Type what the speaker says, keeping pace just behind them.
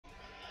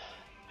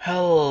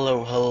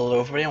Hello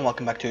everybody and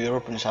welcome back to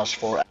Europa Universalis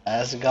for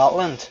as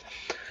Gotland.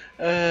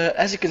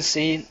 As you can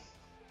see,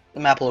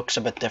 the map looks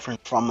a bit different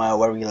from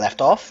where we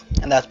left off,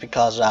 and that's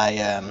because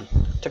I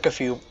took a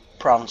few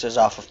provinces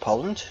off of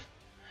Poland.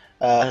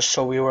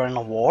 So we were in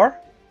a war.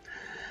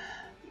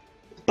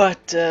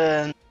 But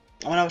when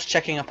I was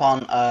checking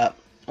upon,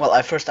 well,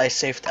 I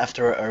saved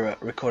after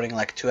recording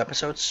like 2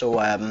 episodes, so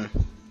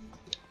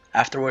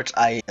afterwards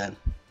I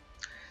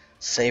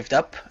saved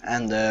up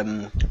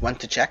and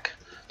went to check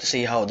to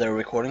see how the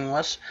recording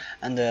was,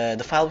 and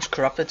the file was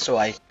corrupted, so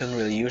I couldn't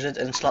really use it.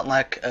 And it's not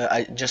like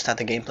I just had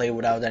the gameplay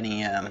without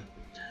any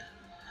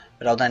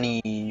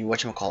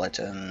whatchamacallit,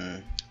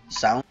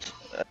 sound.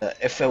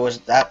 If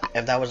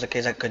that was the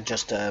case, I could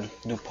just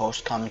do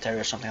post commentary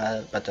or something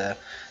like that. But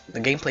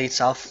the gameplay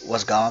itself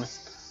was gone.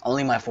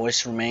 Only my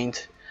voice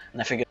remained, and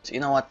I figured,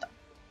 you know what,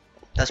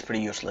 that's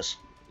pretty useless.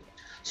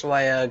 So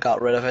I got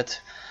rid of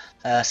it.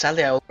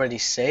 Sadly, I already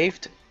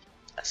saved.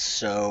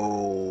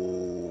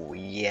 So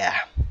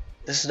yeah,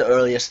 this is the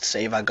earliest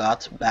save I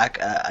got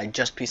back. I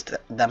just pieced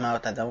them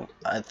out.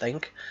 I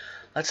think.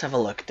 Let's have a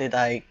look. Did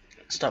I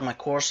start my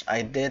course?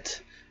 I did,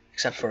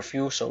 except for a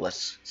few. So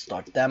let's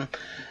start them.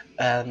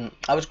 I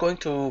was going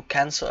to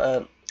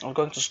cancel. I'm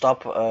going to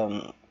stop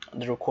the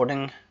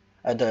recording,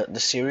 the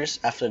series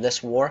after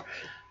this war,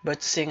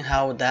 but seeing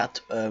how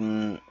that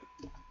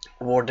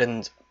war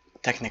didn't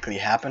technically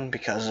happen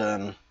because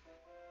I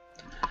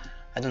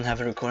don't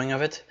have a recording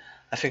of it,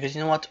 I figured,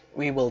 you know what,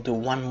 we will do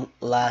one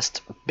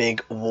last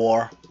big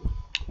war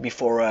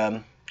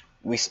before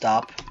we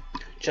stop,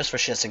 just for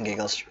shits and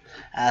giggles,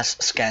 as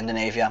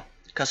Scandinavia,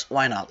 because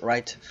why not,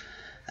 right?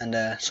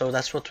 And so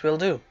that's what we'll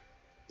do.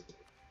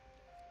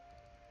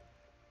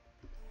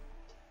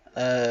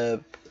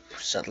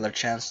 Settler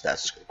chance,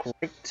 that's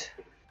great.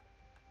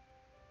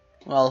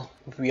 Well,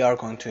 we are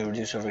going to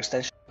reduce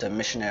overextension. The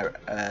missionary,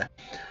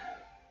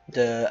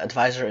 the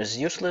advisor is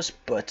useless,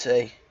 but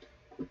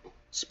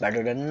it's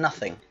better than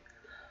nothing.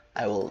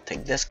 I will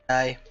take this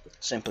guy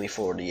simply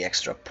for the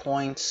extra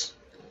points.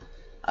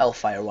 I'll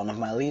fire one of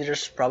my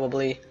leaders,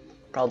 probably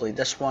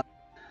this one.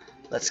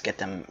 Let's get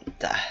them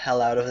the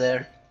hell out of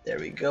there. There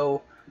we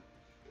go.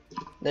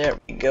 There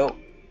we go.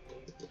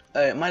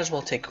 Might as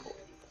well take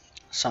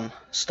some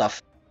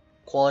stuff.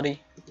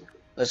 Quality.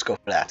 Let's go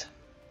for that.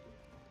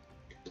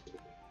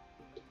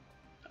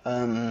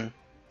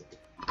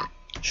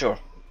 Sure.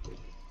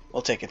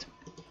 We'll take it.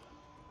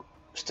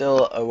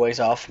 Still a ways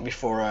off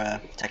before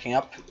taking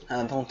up,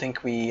 and I don't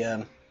think we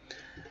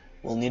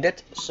will need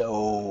it,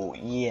 so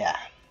yeah.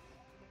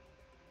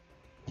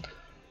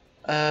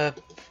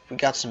 We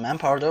got some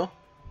manpower though.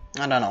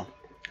 I don't know.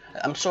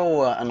 I'm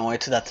so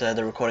annoyed that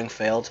the recording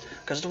failed,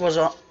 because it was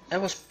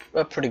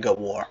a pretty good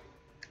war.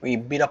 We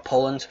beat up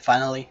Poland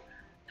finally.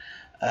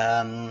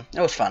 It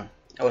was fun.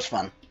 It was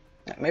fun.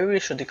 Maybe we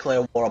should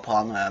declare war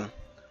upon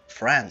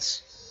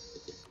France,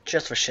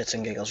 just for shits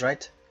and giggles,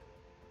 right?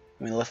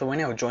 I mean,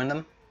 Lithuania would join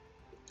them.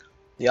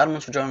 The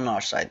Ottomans would join on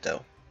our side,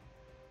 though.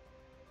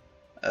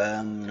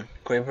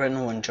 Great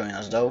Britain wouldn't join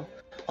us, though.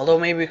 Although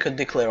maybe we could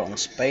declare on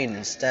Spain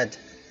instead.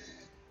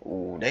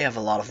 Ooh, they have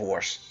a lot of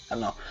wars. I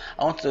don't know.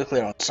 I want to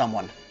declare on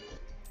someone.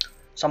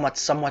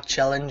 Somewhat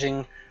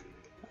challenging,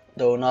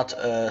 though not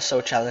so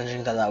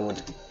challenging that I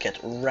would get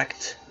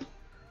wrecked.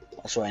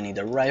 Also, I need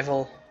a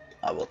rival.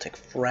 I will take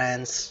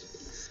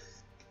France.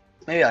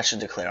 Maybe I should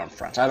declare on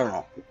France. I don't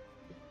know.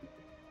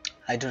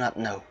 I do not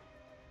know.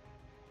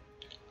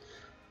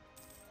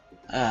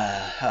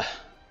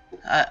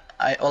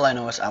 All I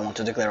know is I want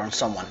to declare on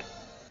someone.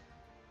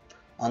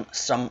 On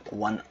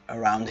someone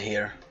around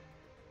here.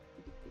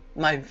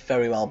 Might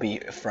very well be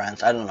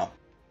France, I don't know.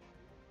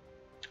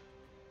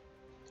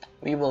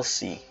 We will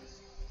see.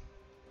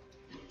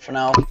 For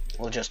now,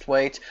 we'll just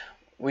wait.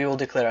 We will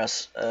declare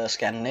as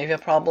Scandinavia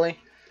probably.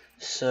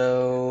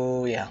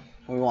 So yeah,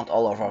 we want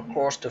all of our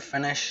course to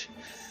finish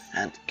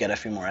and get a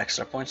few more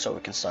extra points so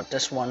we can start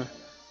this one,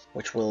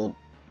 which we'll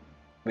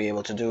be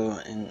able to do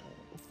in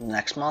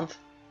next month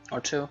or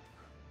two.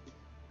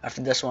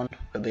 After this one,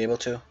 we'll be able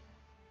to.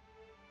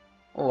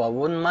 Oh, I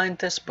wouldn't mind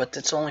this, but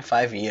it's only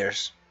 5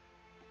 years.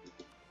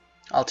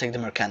 I'll take the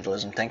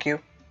mercantilism, thank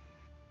you.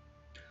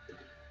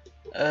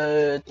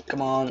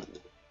 Come on.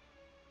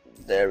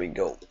 There we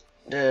go.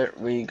 There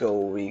we go.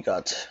 We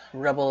got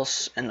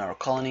rebels in our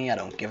colony I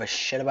don't give a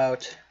shit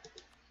about.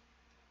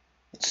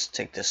 Let's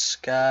take this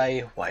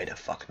guy. Why the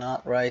fuck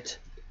not, right?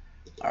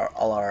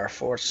 All our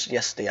forts,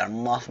 yes, they are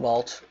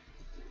mothballed.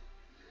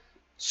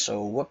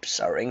 So, whoops,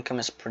 our income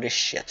is pretty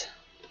shit.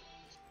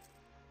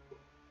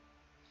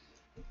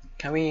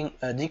 Can we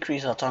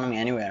decrease autonomy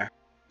anywhere?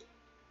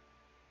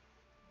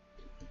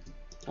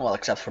 Well,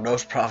 except for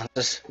those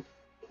provinces.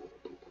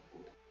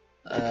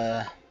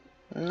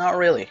 Not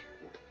really.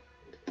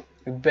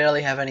 We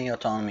barely have any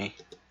autonomy.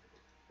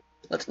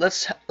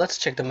 Let's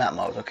check the map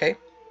mode, okay?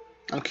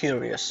 I'm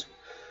curious.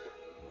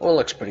 Oh, it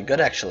looks pretty good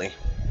actually.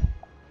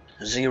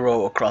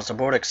 0 across the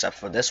board except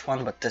for this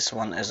one, but this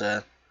one is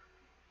a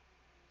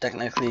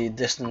technically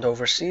distant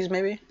overseas,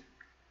 maybe?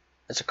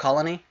 It's a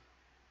colony.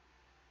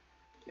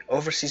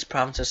 Overseas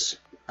provinces,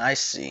 I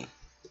see.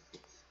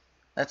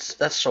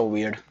 That's so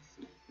weird.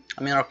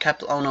 I mean, our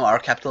capital. Oh no, our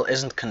capital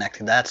isn't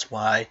connected. That's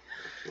why.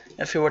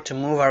 If we were to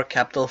move our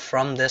capital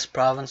from this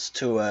province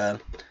to a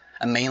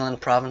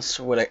mainland province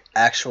with an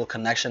actual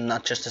connection,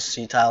 not just a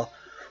sea tile,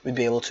 we'd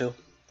be able to.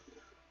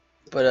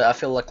 But I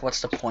feel like,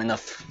 what's the point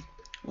of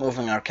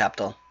moving our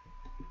capital?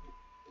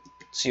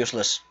 It's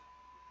useless.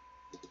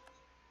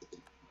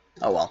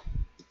 Oh well.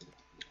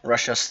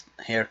 Russia's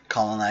here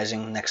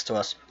colonizing next to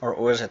us.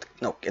 Or is it?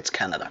 No, it's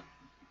Canada.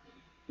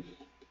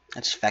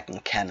 It's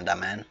fucking Canada,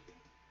 man.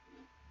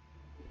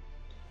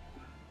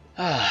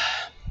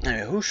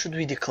 Anyway, who should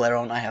we declare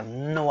on? I have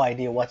no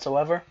idea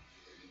whatsoever.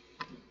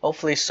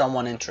 Hopefully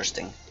someone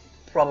interesting.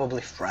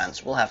 Probably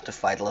France. We'll have to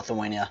fight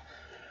Lithuania.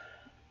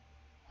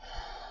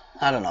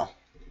 I don't know.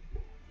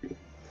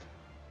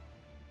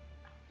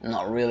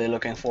 Not really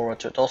looking forward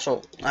to it.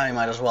 Also, I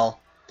might as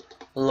well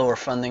lower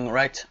funding,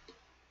 right?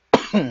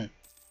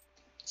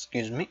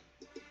 Excuse me.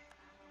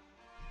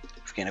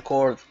 We've gained a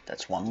core.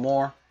 That's one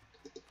more.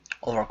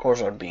 All of our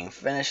cores are being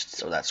finished,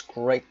 so that's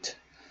great.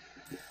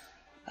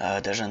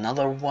 There's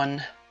another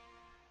one.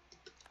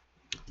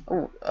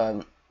 Oh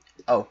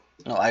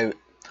no,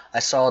 I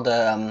saw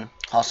the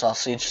hostile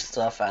siege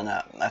stuff, and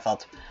I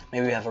thought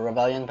maybe we have a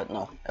rebellion, but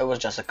no, it was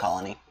just a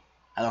colony.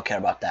 I don't care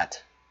about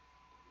that.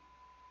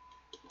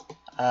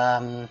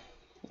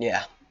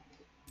 Yeah.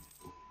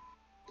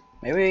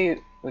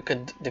 Maybe we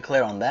could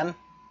declare on them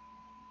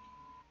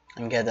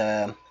and get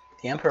the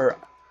emperor.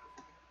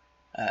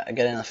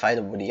 Get in a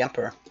fight with the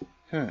emperor.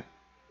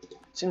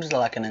 Seems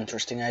like an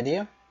interesting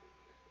idea.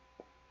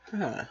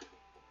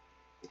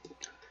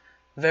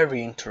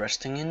 Very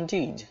interesting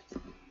indeed.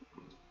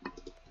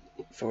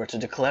 If we were to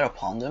declare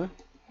upon them.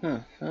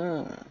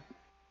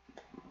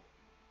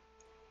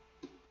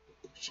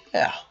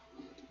 Yeah,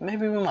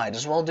 maybe we might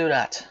as well do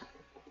that.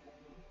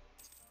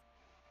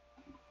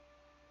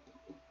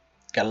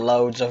 Got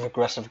loads of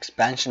aggressive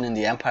expansion in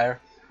the empire.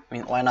 I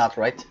mean, why not,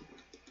 right?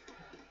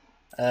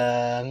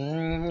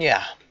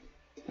 Yeah.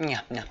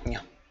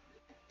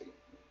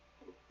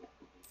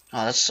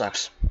 Oh, that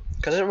sucks.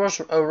 Because it was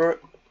a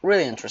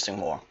really interesting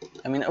war.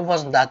 I mean, it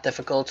wasn't that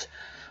difficult.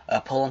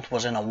 Poland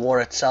was in a war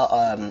itself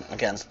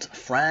against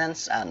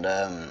France and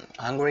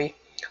Hungary,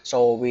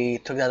 so we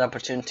took that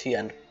opportunity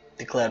and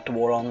declared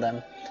war on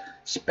them.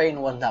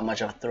 Spain wasn't that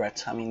much of a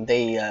threat. I mean,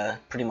 they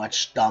pretty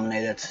much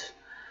dominated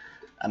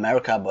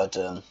America, but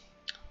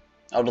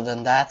other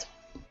than that,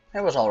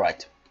 it was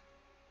alright.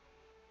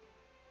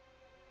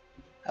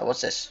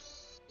 What's this?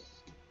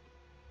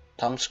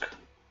 Tomsk.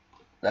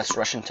 That's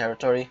Russian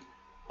territory,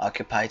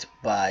 occupied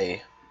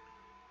by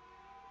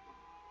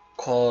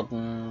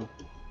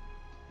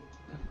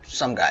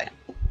some guy.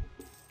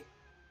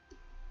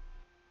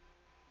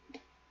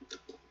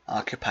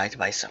 Occupied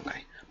by some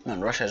guy. Man,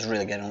 Russia is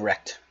really getting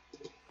wrecked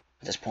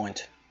at this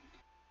point.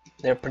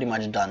 They're pretty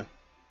much done.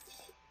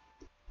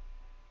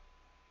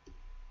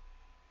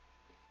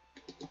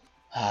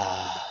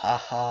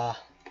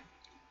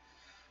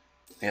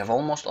 We have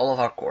almost all of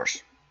our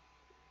cores.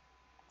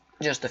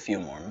 Just a few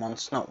more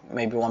months. No,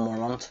 maybe one more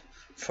month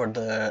for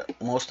the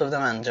most of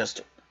them, and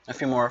just a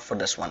few more for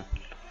this one.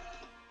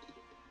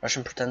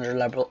 Russian pretender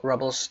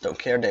rebels don't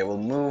care. They will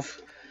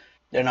move.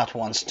 They're not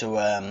ones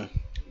to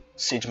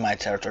siege my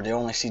territory. They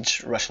only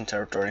siege Russian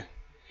territory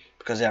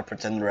because they are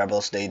pretender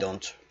rebels. They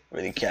don't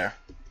really care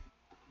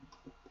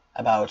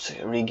about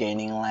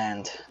regaining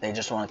land. They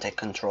just want to take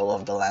control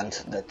of the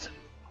land that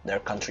their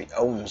country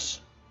owns.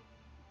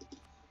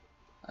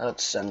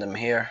 Let's send them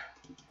here.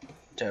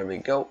 There we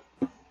go.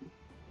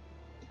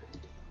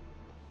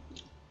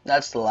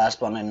 That's the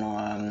last one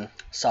in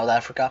South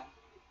Africa.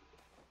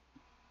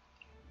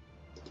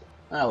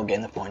 I will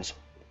gain the points.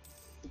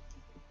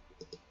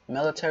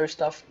 Military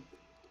stuff.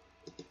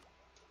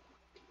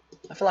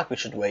 I feel like we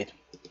should wait.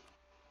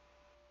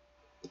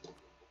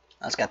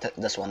 Let's get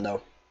this one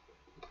though.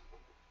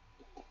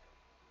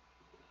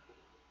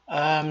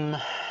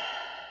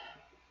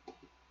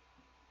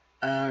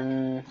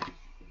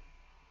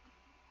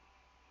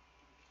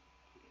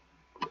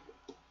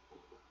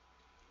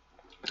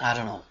 I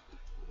don't know.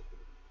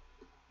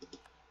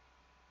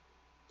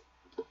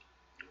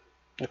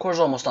 The course is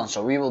almost done,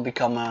 so we will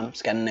become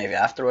Scandinavia.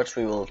 Afterwards,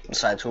 we will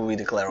decide who we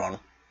declare on.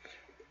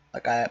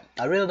 Like I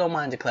really don't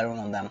mind declaring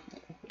on them.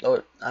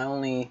 Though I'm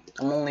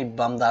only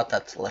bummed out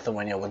that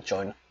Lithuania would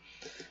join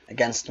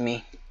against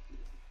me.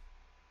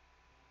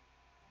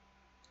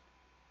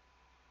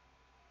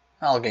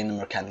 I'll gain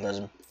the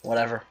mercantilism.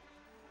 Whatever.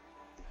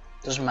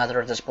 Doesn't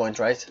matter at this point,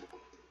 right?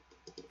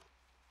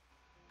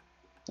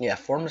 Yeah,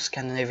 form the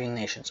Scandinavian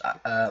nations.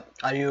 Are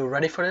you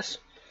ready for this?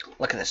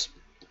 Look at this.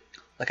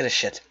 Look at this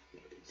shit.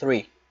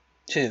 3,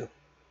 2,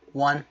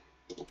 1.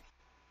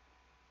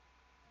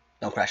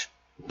 Don't crash.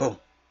 Boom.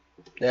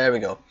 There we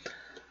go.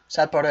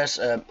 Sad part is,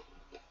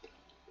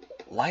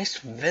 why is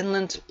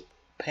Finland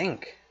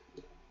pink?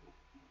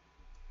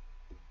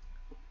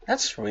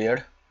 That's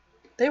weird.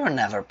 They were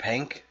never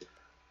pink.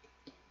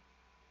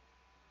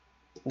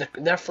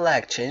 Their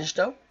flag changed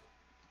though.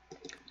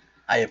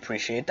 I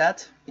appreciate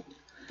that.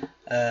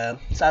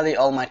 Sadly,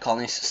 all my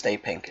colonies stay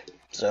pink.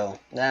 So,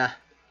 I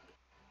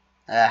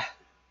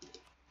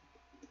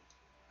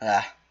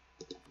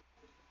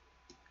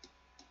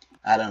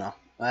don't know.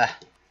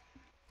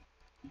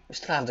 We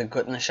still have the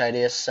Gotland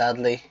ideas,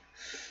 sadly.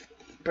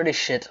 Pretty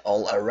shit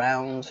all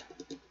around.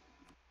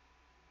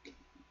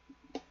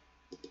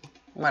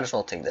 Might as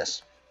well take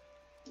this.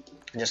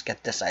 And just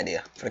get this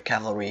idea for the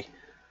cavalry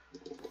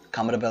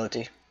combat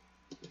ability.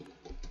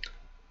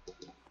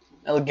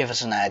 It'll give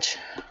us an edge.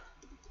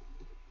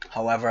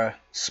 However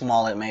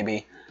small it may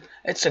be,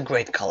 it's a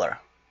great color.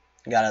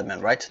 Gotta admit,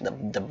 right?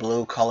 The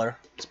blue color,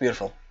 it's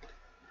beautiful.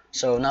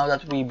 So now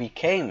that we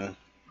became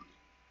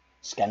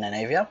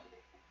Scandinavia, I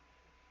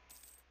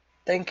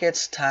think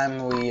it's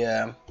time we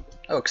oh,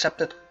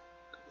 accepted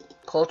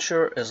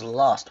culture is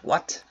lost.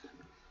 What?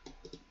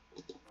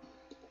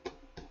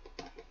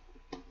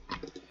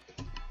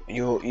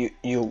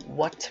 You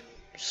what,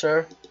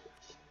 sir?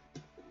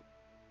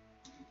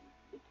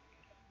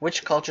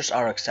 Which cultures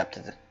are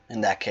accepted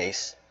in that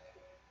case?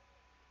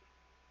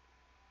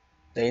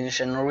 Danish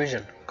and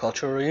Norwegian.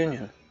 Cultural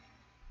reunion.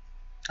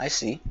 I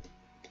see.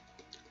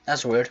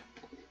 That's weird.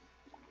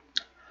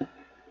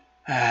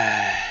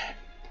 If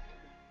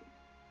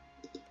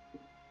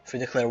we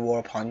declare war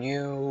upon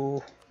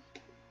you,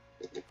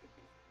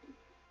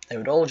 they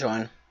would all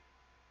join.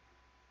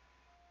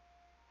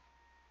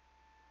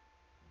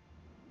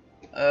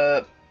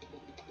 Who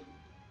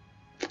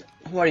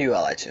are you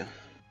allied to?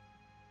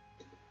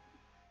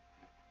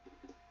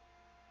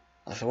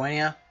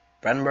 Lithuania?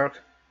 Brandenburg?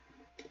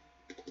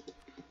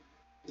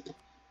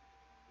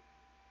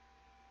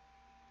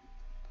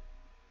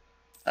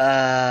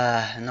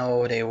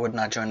 No, they would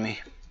not join me.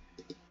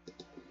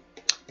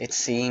 It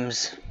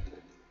seems.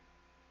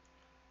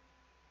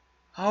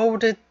 How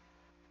did...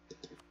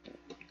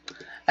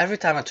 Every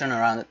time I turn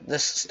around,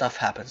 this stuff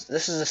happens.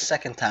 This is the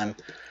second time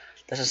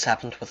this has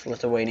happened with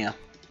Lithuania.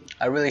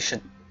 I really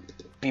should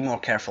be more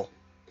careful.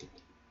 I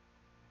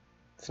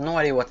have no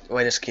idea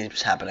why this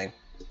keeps happening.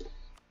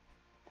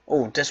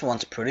 Oh, this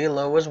one's pretty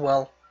low as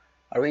well.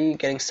 Are we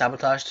getting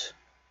sabotaged?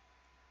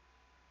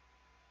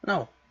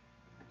 No.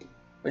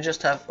 We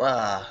just have...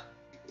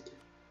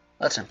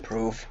 let's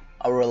improve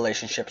our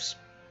relationships.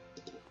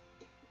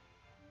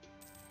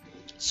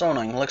 So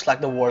annoying. Looks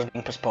like the war is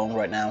being postponed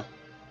right now.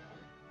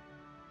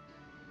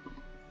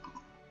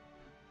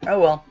 Oh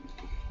well.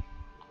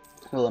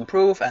 We'll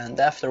improve and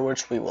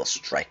afterwards we will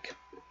strike.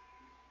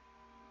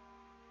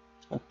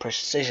 With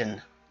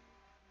precision.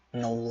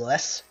 No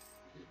less.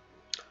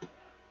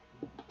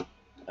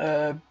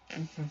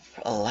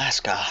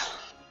 Alaska.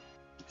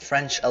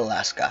 French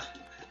Alaska.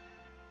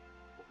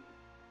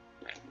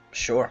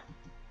 Sure.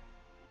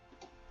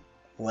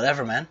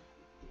 Whatever, man.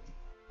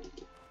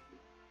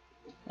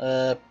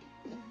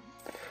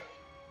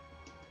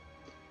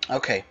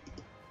 Okay.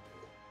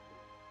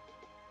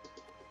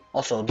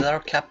 Also, did our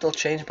capital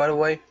change, by the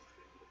way?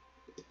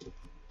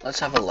 Let's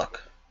have a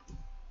look.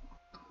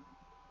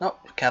 Nope,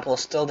 capital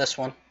is still this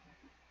one.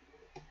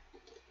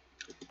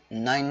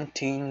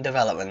 19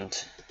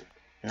 development.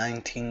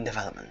 19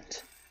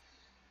 development.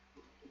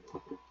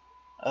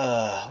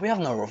 We have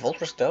no revolt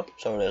risk though,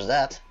 so there's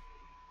that.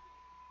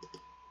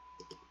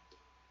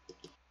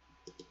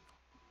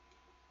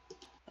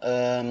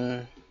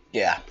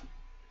 Yeah.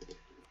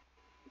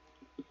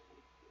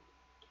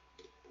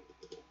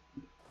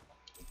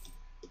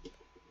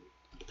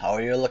 How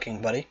are you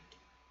looking, buddy?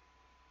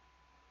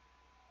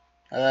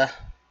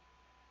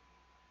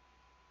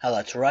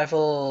 Highlights.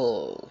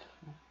 Rival.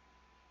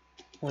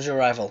 Who's your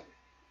rival?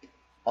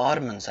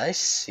 Ottomans, I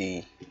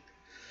see.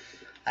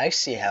 I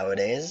see how it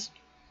is.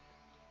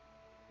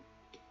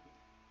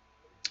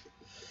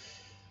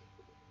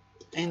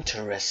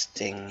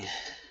 Interesting.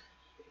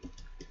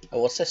 Oh,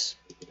 what's this?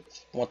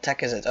 What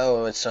tech is it?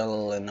 Oh, it's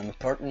all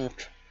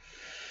unimportant.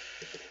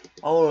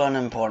 All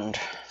unimportant.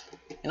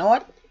 You know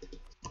what?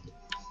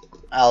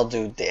 I'll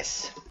do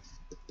this.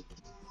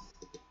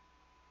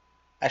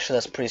 Actually,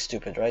 that's pretty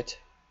stupid, right?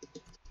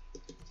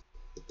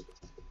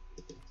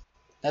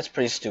 That's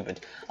pretty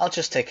stupid. I'll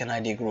just take an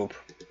ID group.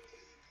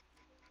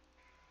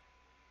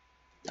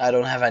 I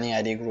don't have any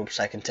ID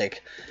groups I can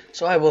take,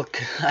 so I will.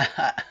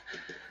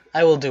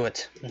 I will do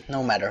it,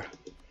 no matter.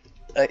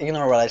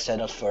 Ignore what I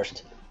said at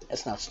first.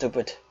 It's not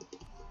stupid.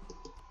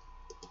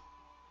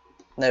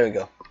 There we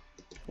go.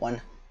 1,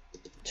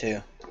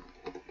 2.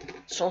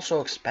 It's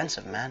also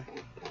expensive, man.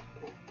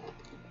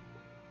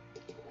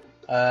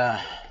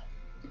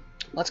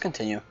 Let's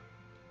continue.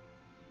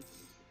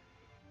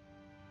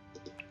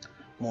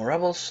 More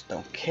rebels,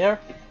 don't care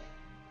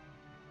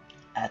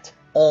at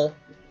all.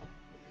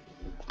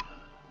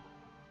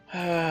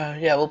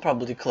 Yeah, we'll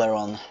probably declare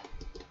on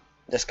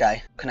this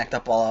guy, connect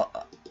up all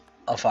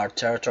of our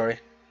territory.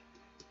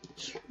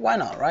 Why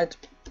not, right?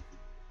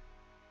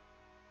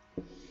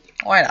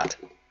 Why not?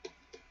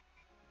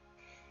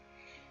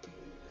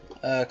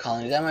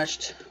 Colony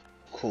damaged.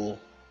 Cool.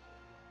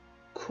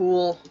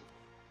 Cool.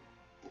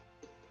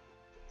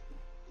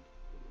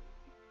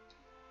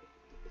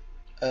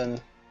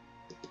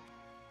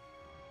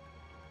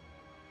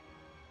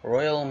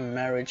 Royal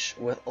marriage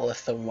with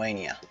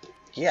Lithuania.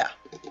 Yeah,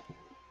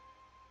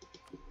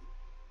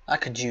 I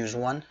could use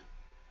one.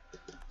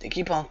 They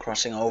keep on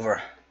crossing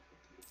over.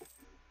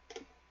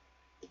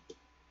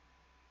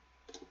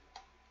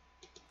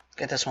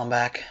 Get this one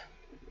back.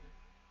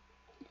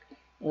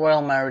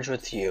 Royal marriage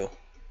with you.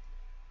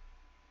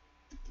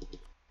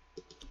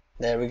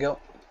 There we go.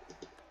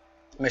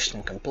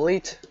 Mission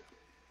complete.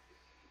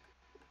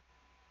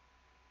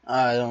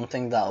 I don't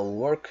think that'll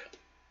work.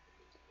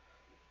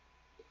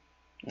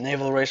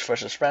 Naval race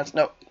versus France.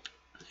 No.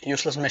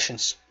 Useless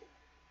missions.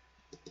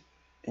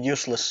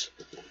 Useless.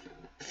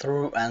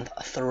 Through and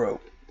through.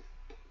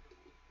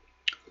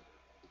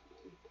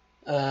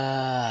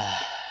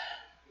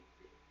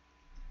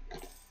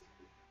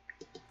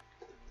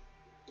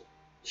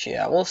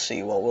 Yeah, we'll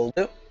see what we'll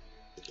do.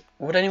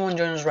 Would anyone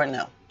join us right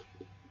now?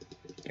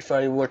 If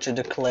I were to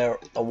declare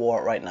a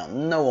war right now,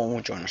 no one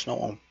would join us. No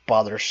one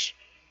bothers.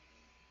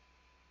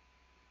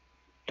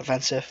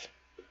 Defensive.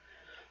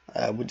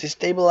 Would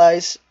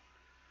destabilize.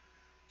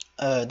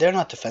 They're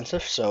not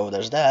defensive, so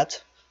there's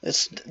that.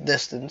 It's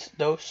distant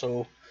though,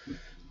 so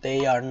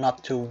they are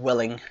not too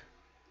willing.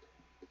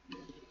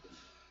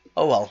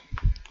 Oh well.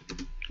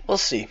 We'll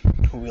see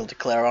who we'll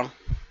declare on.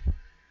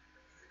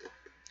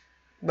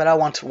 But I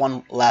want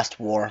one last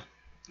war,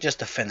 just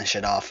to finish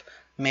it off.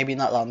 Maybe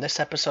not on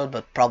this episode,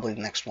 but probably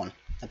the next one,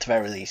 at the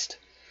very least.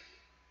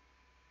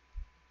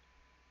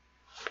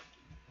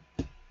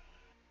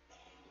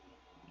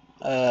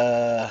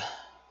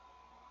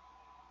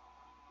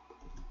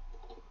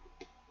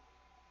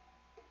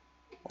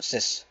 What's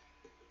this?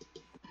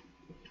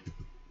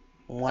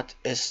 What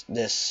is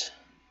this?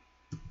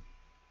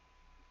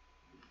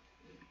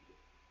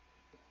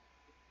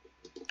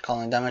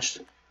 Colony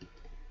damaged.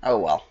 Oh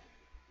well.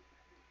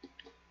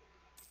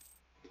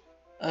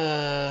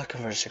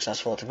 Conversion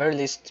successful at the very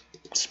least.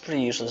 It's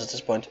pretty useless at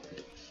this point.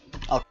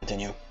 I'll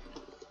continue.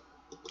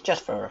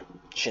 Just for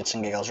shits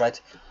and giggles, right?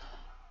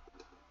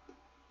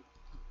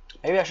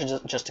 Maybe I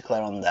should just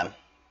declare on them.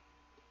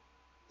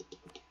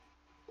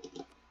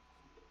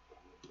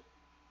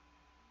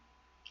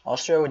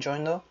 Austria would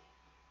join though?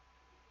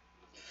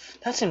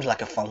 That seems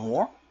like a fun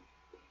war.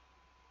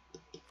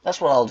 That's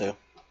what I'll do.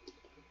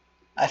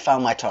 I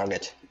found my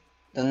target.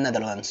 The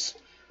Netherlands.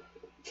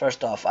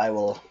 First off, I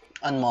will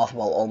unmothball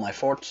all my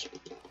forts.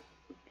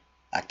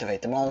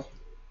 Activate them all.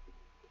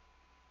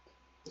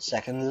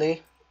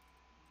 Secondly,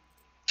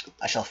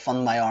 I shall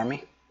fund my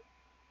army.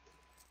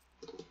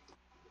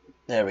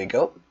 There we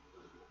go.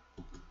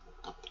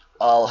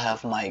 I'll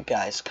have my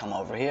guys come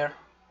over here.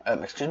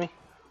 Excuse me.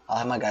 I'll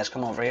have my guys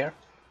come over here.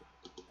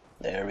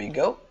 There we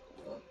go.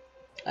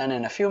 And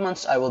in a few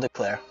months I will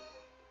declare.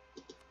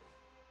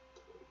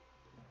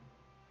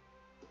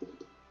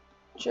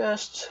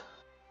 Just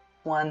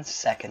 1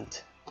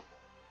 second.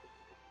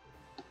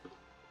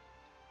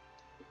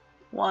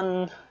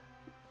 One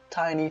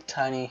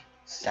tiny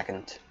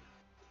second.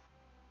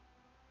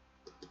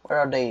 Where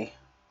are they?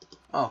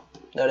 Oh,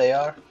 there they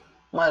are.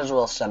 Might as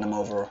well send them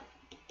over,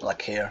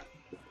 like here.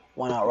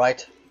 Why not,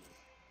 right?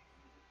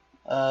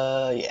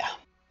 Yeah.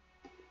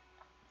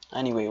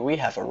 Anyway, we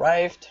have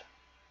arrived.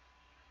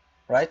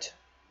 Right?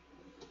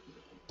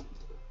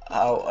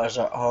 How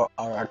are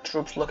our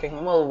troops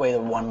looking? We'll wait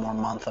 1 more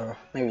month or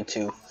maybe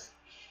 2.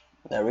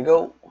 There we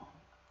go.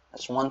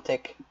 That's 1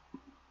 tick.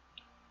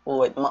 We'll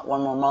wait 1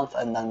 more month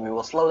and then we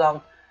will slow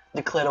down,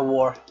 declare a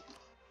war.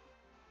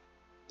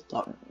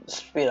 No,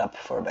 speed up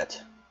for a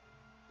bit.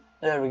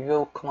 There we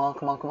go. Come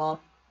on.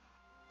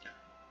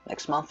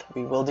 Next month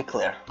we will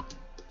declare.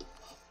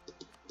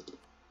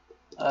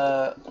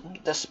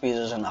 This speed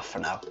is enough for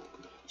now.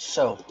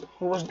 So,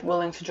 who was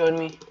willing to join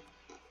me?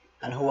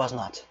 And who was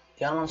not?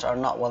 The other ones are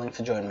not willing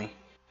to join me.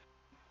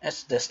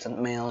 It's distant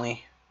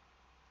mainly.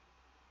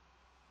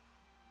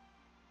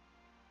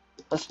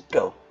 Let's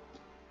go.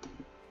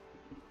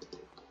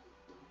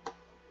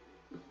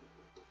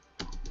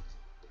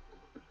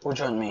 Who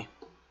joined me?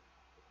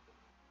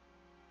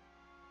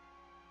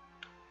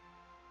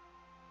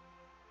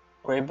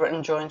 Great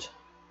Britain joined.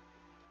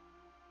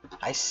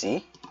 I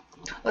see.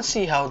 Let's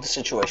see how the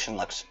situation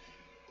looks.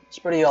 It's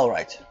pretty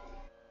alright.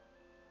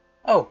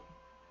 Oh,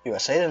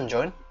 USA didn't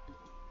join.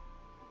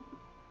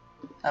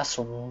 That's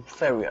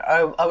very weird.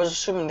 I was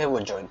assuming they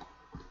would join.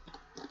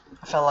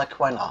 I felt like,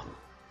 why not?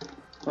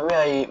 Maybe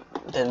I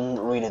didn't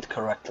read it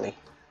correctly.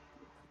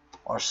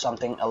 Or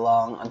something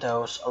along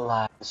those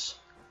lines.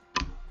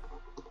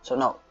 So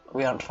no,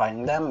 we aren't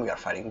fighting them, we are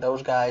fighting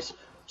those guys.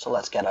 So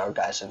let's get our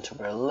guys into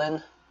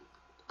Berlin.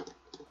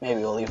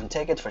 Maybe we'll even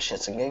take it for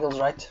shits and giggles,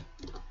 right?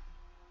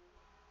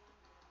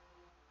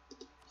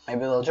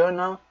 Maybe they'll join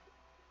now.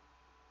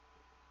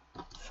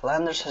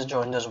 Flanders has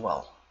joined as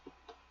well.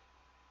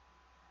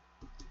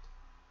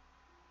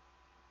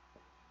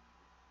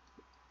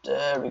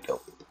 There we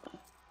go.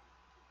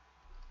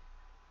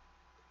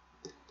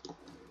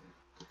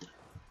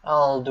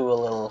 I'll do a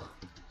little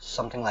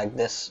something like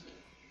this.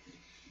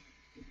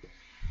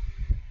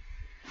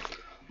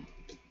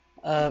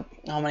 How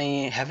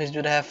many heavies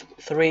do they have?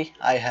 3.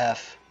 I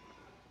have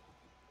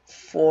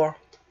 4.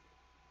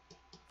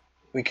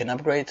 We can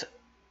upgrade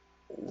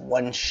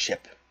one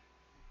ship.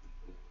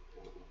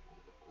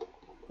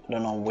 I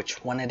don't know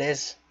which one it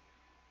is.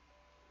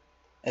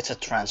 It's a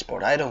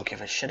transport. I don't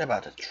give a shit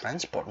about a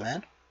transport,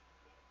 man.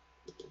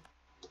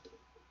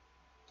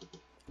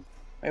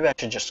 Maybe I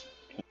should just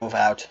move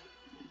out.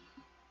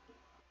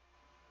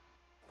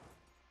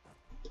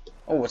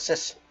 Oh, what's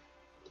this?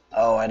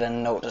 Oh, I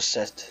didn't notice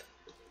it.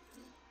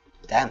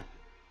 Damn.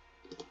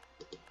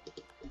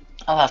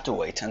 I'll have to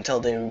wait until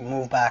they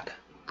move back.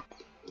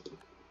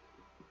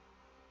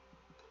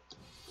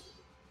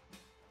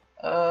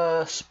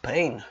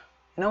 Spain.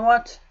 You know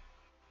what?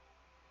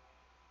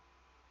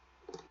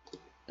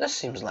 This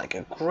seems like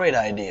a great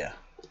idea.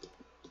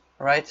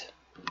 Right?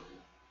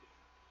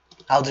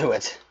 I'll do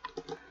it.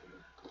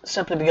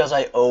 Simply because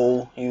I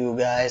owe you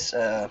guys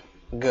a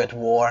good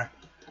war.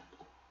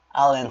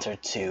 I'll enter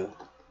 2.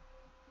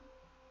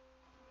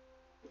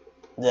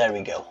 There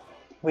we go.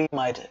 We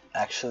might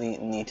actually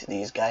need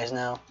these guys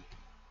now.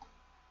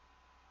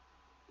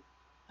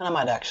 And I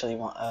might actually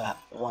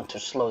want to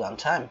slow down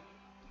time.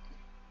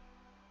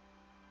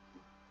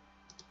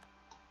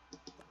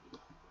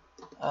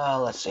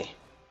 Let's see.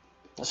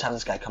 Let's have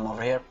this guy come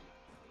over here.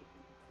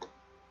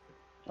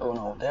 Oh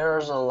no,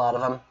 there's a lot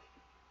of them.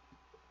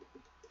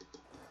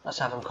 Let's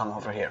have him come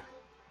over here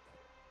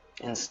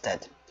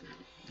instead.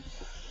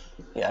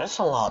 Yeah, that's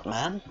a lot,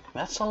 man.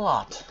 That's a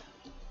lot.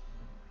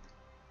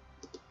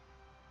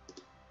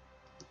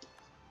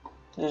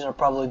 These are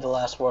probably the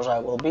last wars I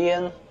will be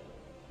in.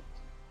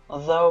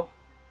 Although,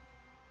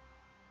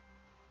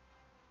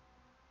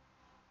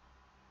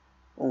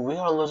 we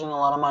are losing a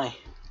lot of money.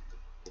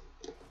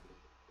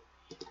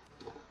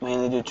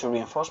 Mainly due to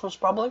reinforcements,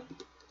 probably.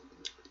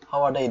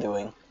 How are they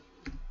doing?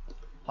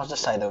 How's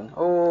this side doing?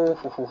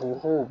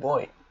 Oh,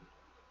 boy.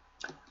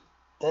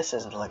 This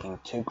isn't looking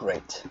too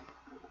great.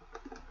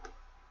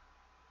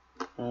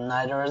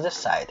 Neither is this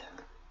side.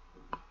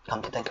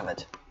 Come to think of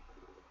it.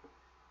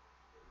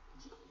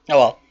 Oh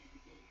well.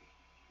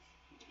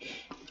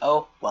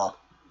 Oh well.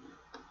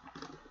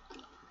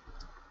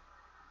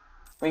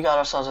 We got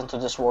ourselves into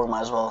this war,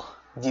 might as well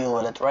deal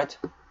with it, right?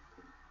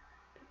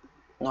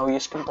 No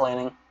use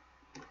complaining.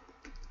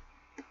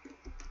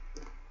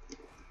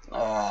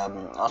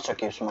 Austria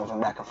keeps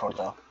moving back and forth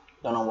though.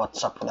 Don't know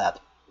what's up with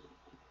that.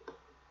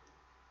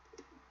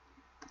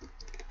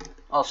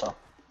 Also,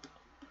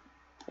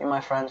 you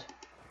my friend,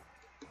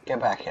 get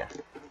back here.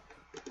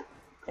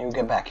 You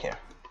get back here.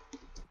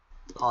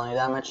 Colony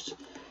damaged.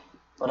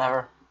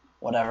 Whatever.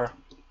 Whatever.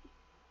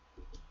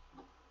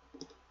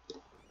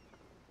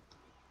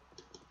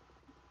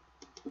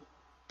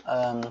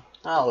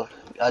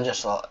 I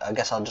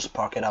guess I'll just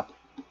park it up.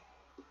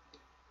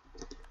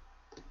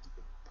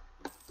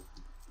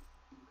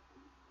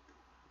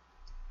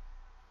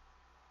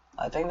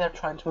 I think they're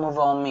trying to move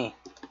on me.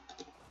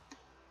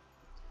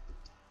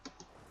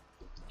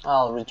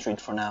 I'll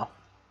retreat for now.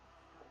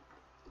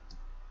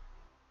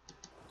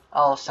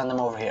 I'll send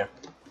them over here.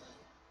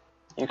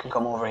 You can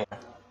come over here.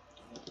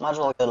 Might as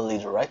well get a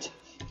leader, right?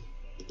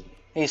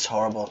 He's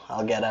horrible.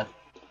 I'll get it.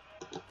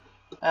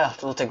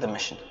 We'll take the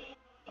mission.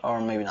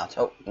 Or maybe not.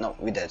 Oh, no,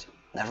 we did.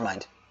 Never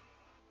mind.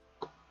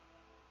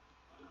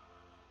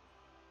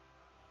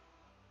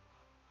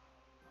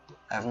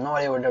 I have no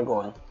idea where they're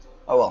going.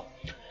 Oh well.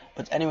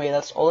 But anyway,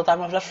 that's all the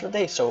time I've left for the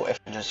day. So if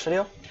you enjoyed this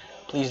video,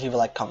 please leave a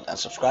like, comment, and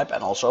subscribe.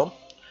 And also,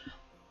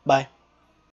 bye.